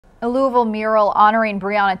A Louisville mural honoring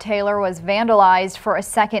Breonna Taylor was vandalized for a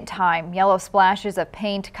second time. Yellow splashes of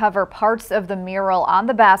paint cover parts of the mural on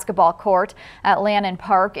the basketball court at Lannan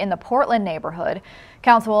Park in the Portland neighborhood.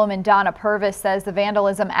 Councilwoman Donna Purvis says the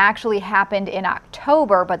vandalism actually happened in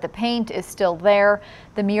October, but the paint is still there.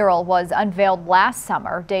 The mural was unveiled last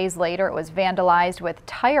summer. Days later, it was vandalized with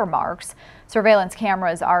tire marks. Surveillance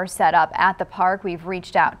cameras are set up at the park. We've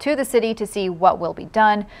reached out to the city to see what will be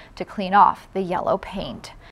done to clean off the yellow paint.